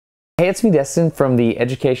Hey, it's me, Destin, from the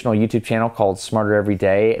educational YouTube channel called Smarter Every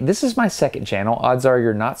Day. This is my second channel. Odds are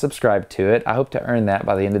you're not subscribed to it. I hope to earn that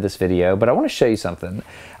by the end of this video, but I want to show you something.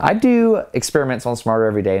 I do experiments on Smarter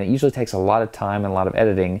Every Day, and it usually takes a lot of time and a lot of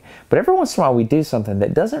editing, but every once in a while we do something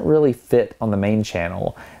that doesn't really fit on the main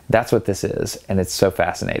channel. That's what this is, and it's so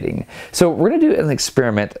fascinating. So we're going to do an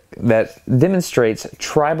experiment that demonstrates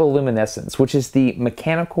triboluminescence, which is the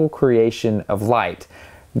mechanical creation of light,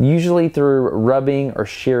 usually through rubbing or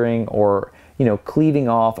shearing or, cleaving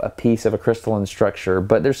off a piece of a crystalline structure,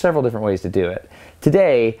 but there's several different ways to do it.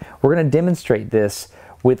 Today, we're going to demonstrate this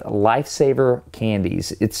with Lifesaver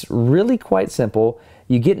candies. It's really quite simple.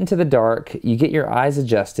 You get into the dark, you get your eyes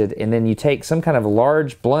adjusted, and then you take some kind of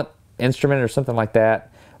large blunt instrument or something like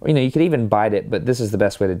that. You could even bite it, but this is the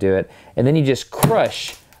best way to do it. And then you just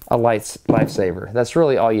crush a Lifesaver. That's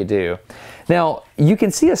really all you do. Now, you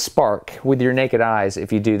can see a spark with your naked eyes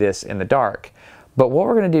if you do this in the dark, but what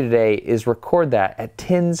we're going to do today is record that at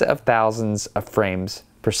tens of thousands of frames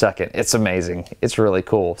per second. It's amazing. It's really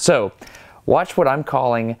cool. So, watch what I'm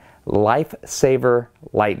calling Lifesaver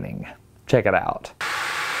lightning. Check it out.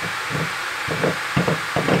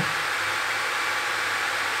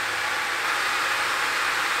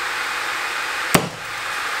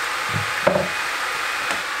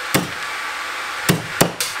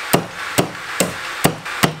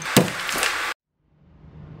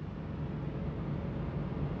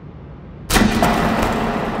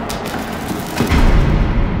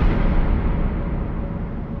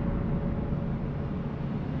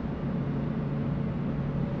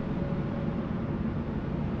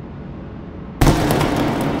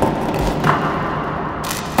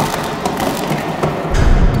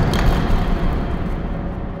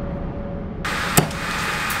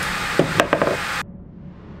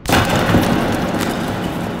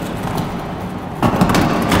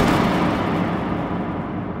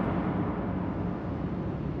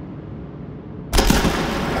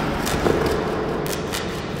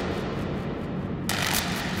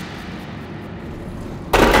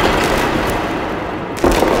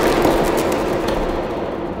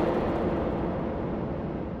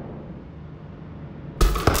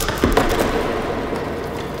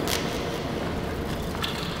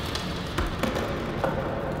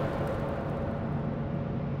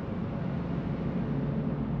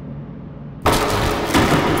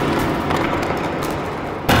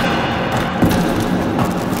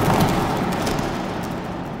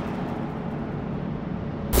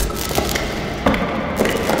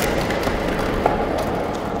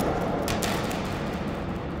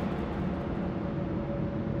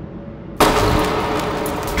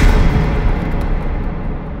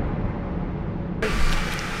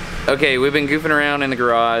 Okay, we've been goofing around in the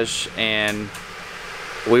garage and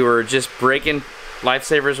we were just breaking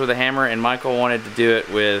Lifesavers with a hammer, and Michael wanted to do it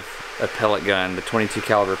with a pellet gun, the 22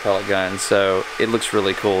 caliber pellet gun, so it looks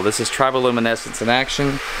really cool. This is Triboluminescence in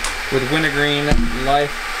action with wintergreen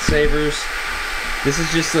Lifesavers. This is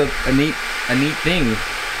just a neat thing.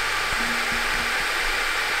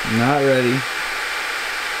 Not ready.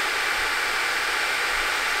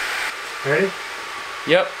 Ready?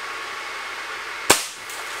 Yep.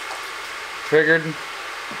 Triggered.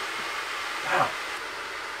 Wow.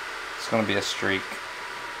 It's gonna be a streak.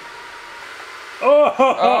 Oh!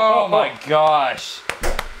 Oh my gosh.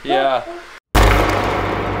 Yeah.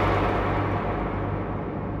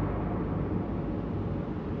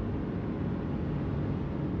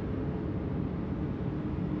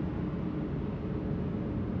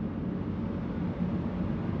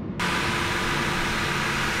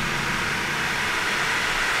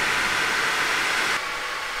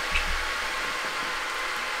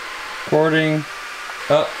 Recording,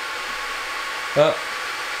 up,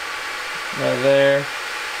 right there,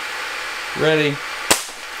 ready,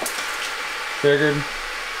 triggered.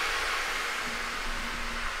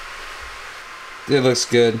 It looks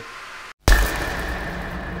good.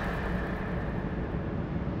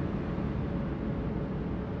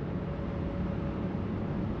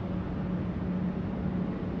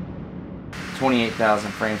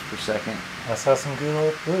 $28,000 frames per second. I saw some good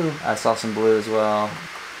old blue. I saw some blue as well.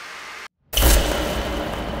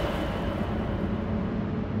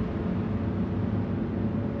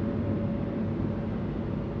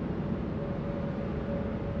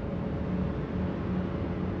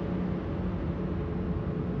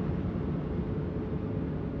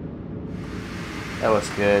 That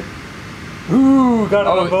looks good. Ooh, got it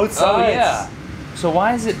on both sides. Oh yeah. So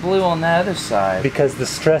why is it blue on the other side? Because the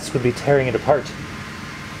stress would be tearing it apart.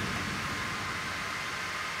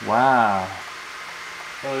 Wow.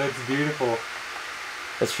 Oh, that's beautiful.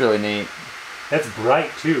 That's really neat. That's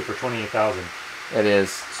bright too for 28,000. It is.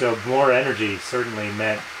 So more energy certainly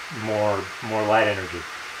meant more light energy,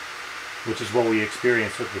 which is what we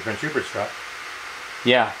experienced with the Prince Rupert's truck.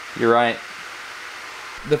 Yeah, you're right.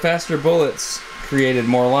 The faster bullets created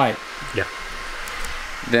more light. Yeah.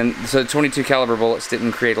 So 22 caliber bullets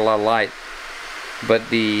didn't create a lot of light, but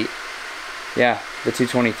the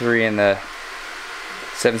 223 and the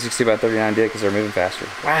 762 by 39 did because they're moving faster.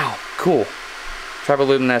 Wow, cool.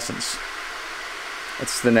 Triboluminescence.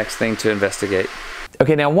 That's the next thing to investigate.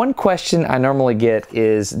 Okay, now one question I normally get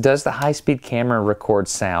is, does the high-speed camera record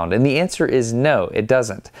sound? And the answer is no, it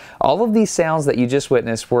doesn't. All of these sounds that you just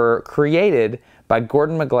witnessed were created by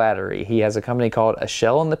Gordon McGladdery. He has a company called A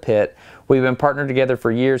Shell in the Pit. We've been partnered together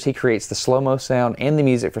for years. He creates the slow-mo sound and the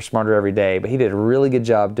music for Smarter Every Day, but he did a really good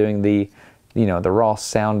job doing the raw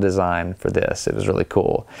sound design for this. It was really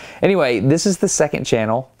cool. Anyway, this is the second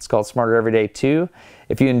channel. It's called Smarter Every Day 2.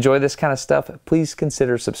 If you enjoy this kind of stuff, please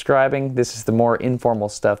consider subscribing. This is the more informal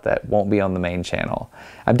stuff that won't be on the main channel.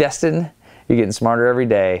 I'm Destin. You're getting smarter every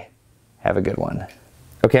day. Have a good one.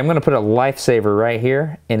 Okay, I'm gonna put a lifesaver right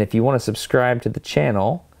here, and if you want to subscribe to the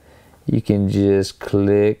channel, you can just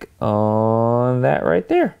click on that right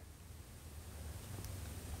there.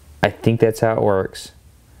 I think that's how it works.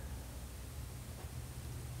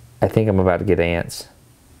 I think I'm about to get ants.